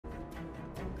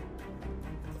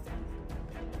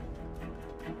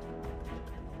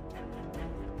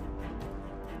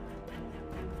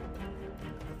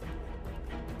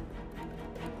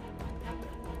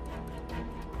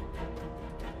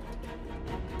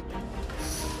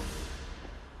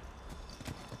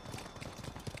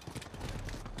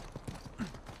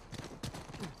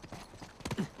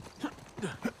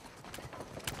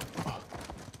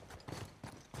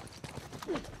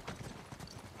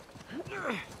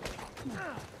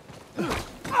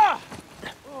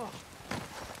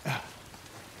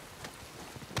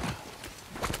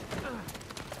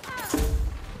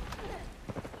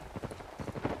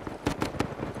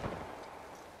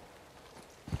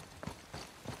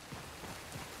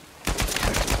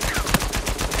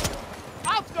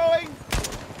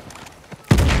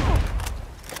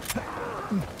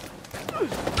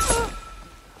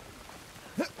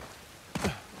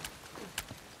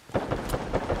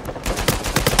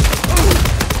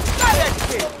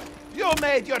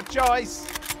Made your choice.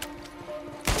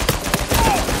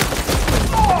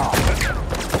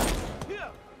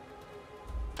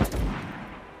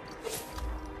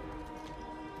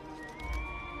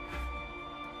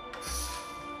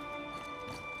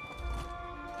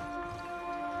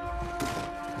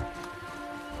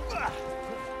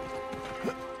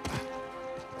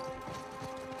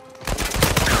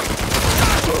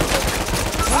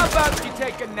 How about you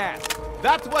take a nap?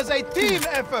 That was a team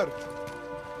effort.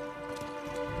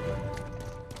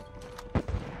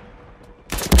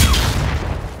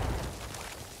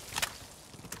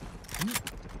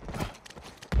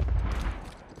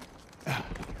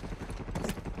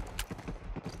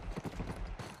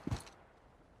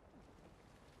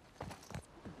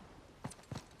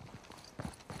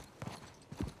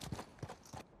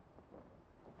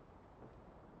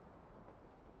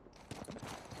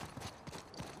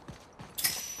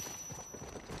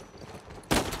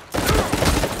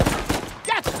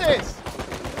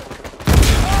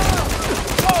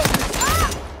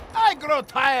 I grow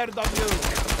tired of you.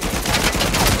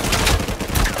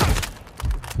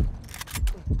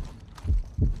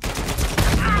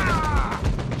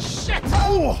 Shit!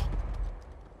 Oh.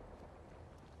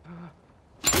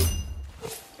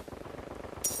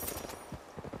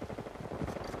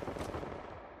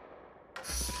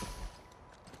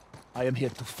 I am here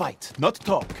to fight, not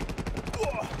talk.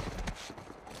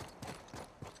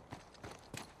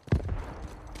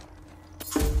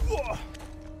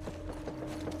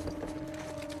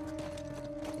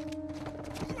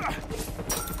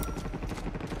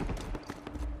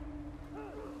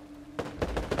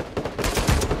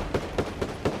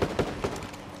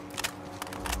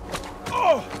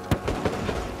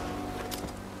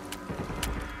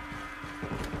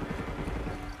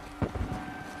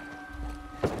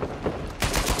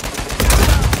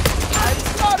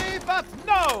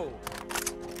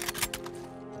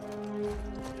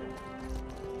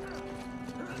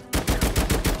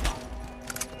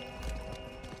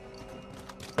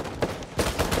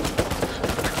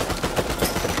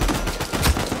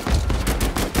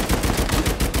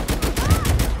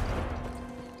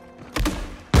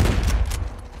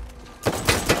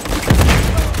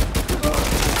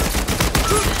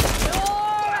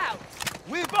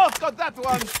 That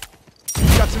one.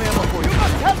 Got some ammo for you. You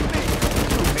must help me.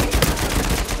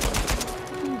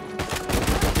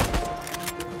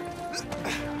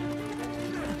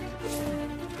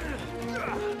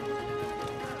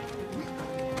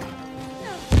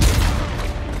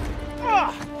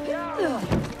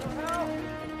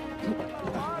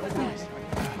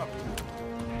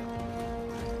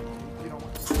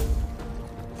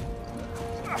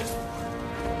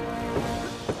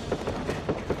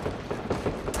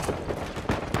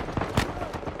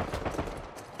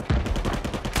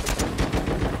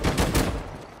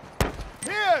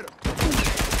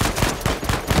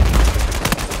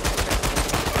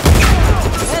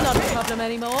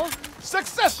 Anymore.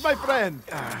 Success, my friend!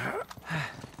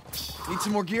 Need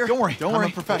some more gear? Don't worry. I'm a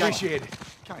professional. Appreciate it.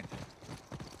 Kind.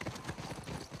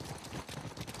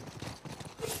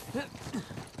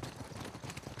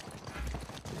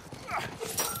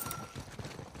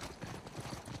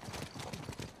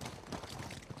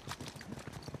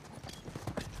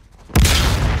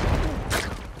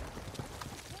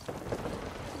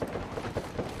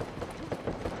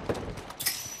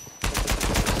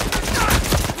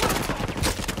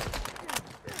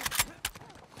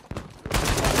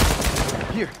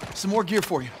 Here, some more gear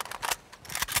for you.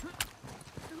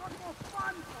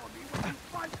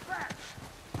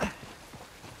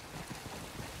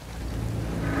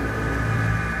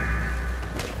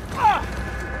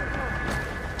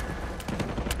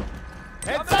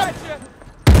 Heads up!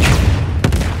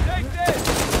 Take this!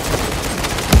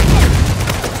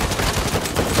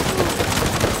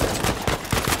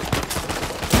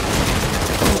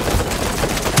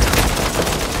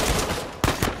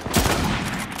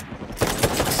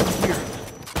 Some gear.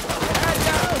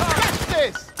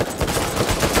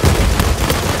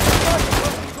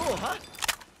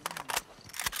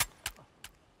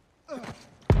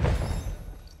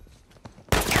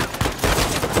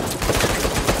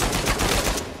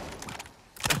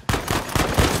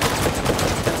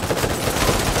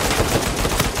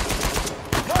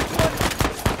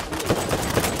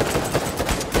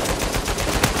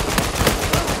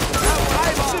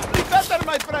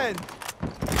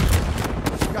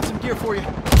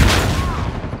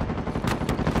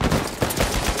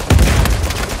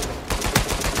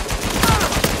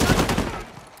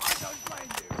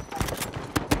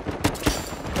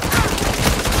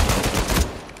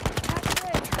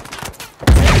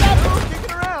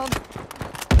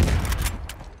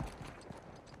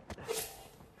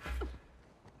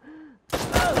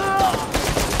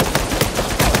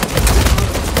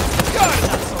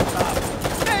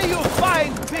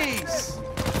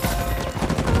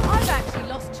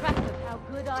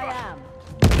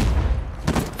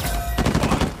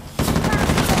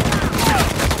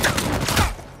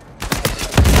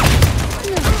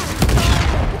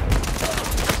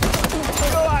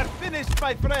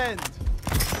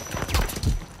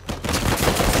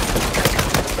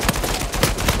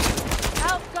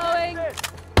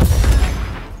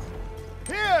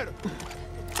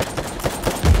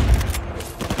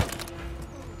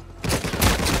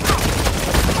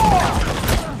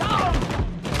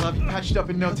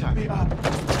 no time.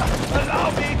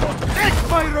 Allow me to take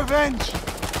my revenge!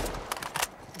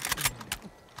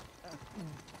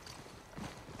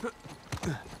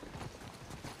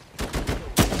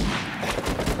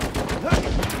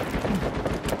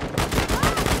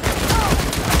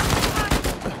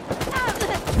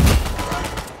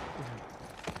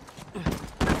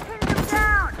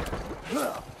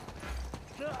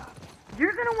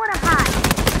 You're gonna want to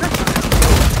hide.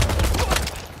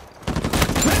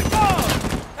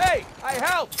 Hey, I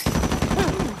help!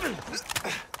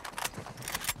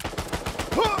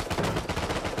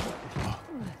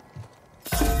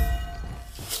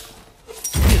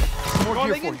 Some more gear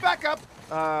Calling for in you. backup!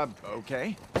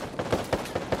 Okay.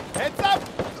 Heads up!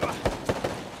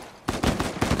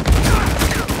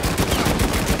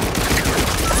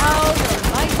 How the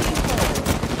mighty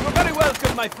fall. You're very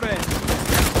welcome, my friend.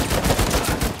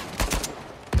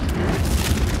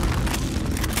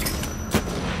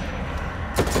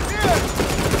 Here!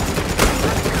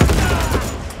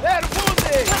 They're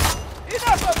wounded!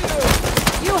 Enough of you!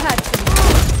 You had some.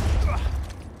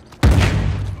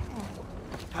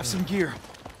 Have some gear.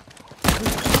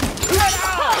 Get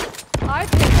out! I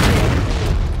think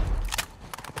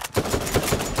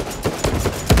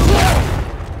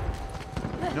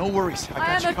No worries, I I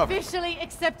got you am covered. officially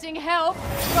accepting help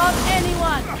from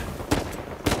anyone.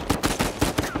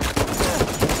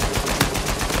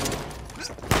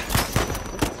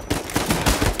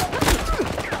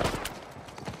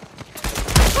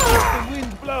 The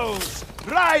wind blows!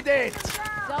 Ride it!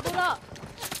 Double up.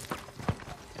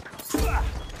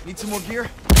 Need some more gear?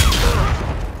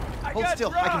 I Hold got still,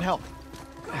 I rocked. can help.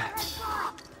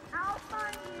 I'll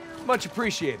find you. Much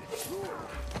appreciated. God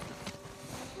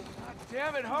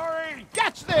damn it, hurry!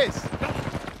 Catch this!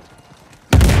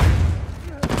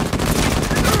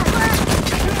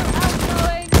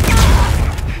 Outgoing.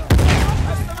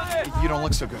 Have some of this. You don't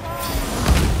look so good.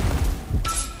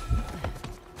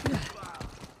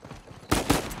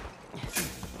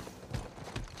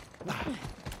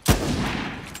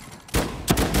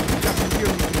 Got some gear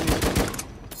we can use.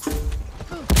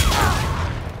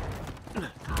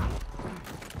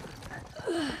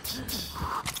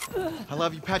 I'll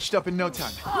have you patched up in no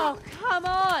time. Oh, come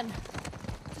on.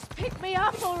 Just pick me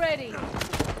up already.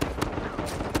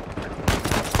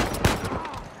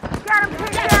 Got him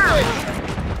pinned down.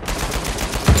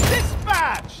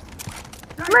 Dispatched!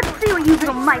 Let's see what you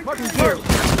little mice can do.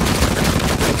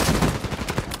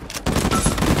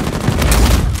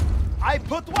 I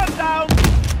put one down!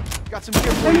 Got some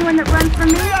gear for you. Anyone that runs from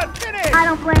me, We are finished! I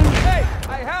don't blame you. Hey,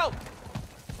 I help!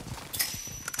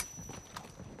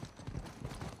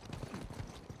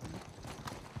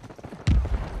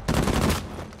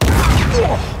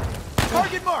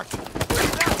 Target marked!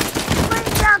 Laying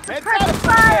down Heads suppressive up!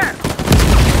 fire.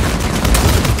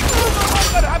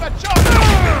 I'm gonna have a charge!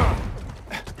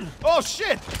 Oh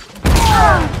shit!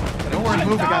 Don't worry,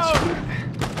 move, I got you.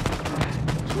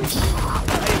 I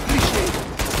appreciate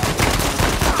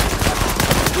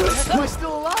it. Am I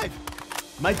still alive?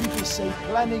 My people say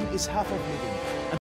planning is half of living.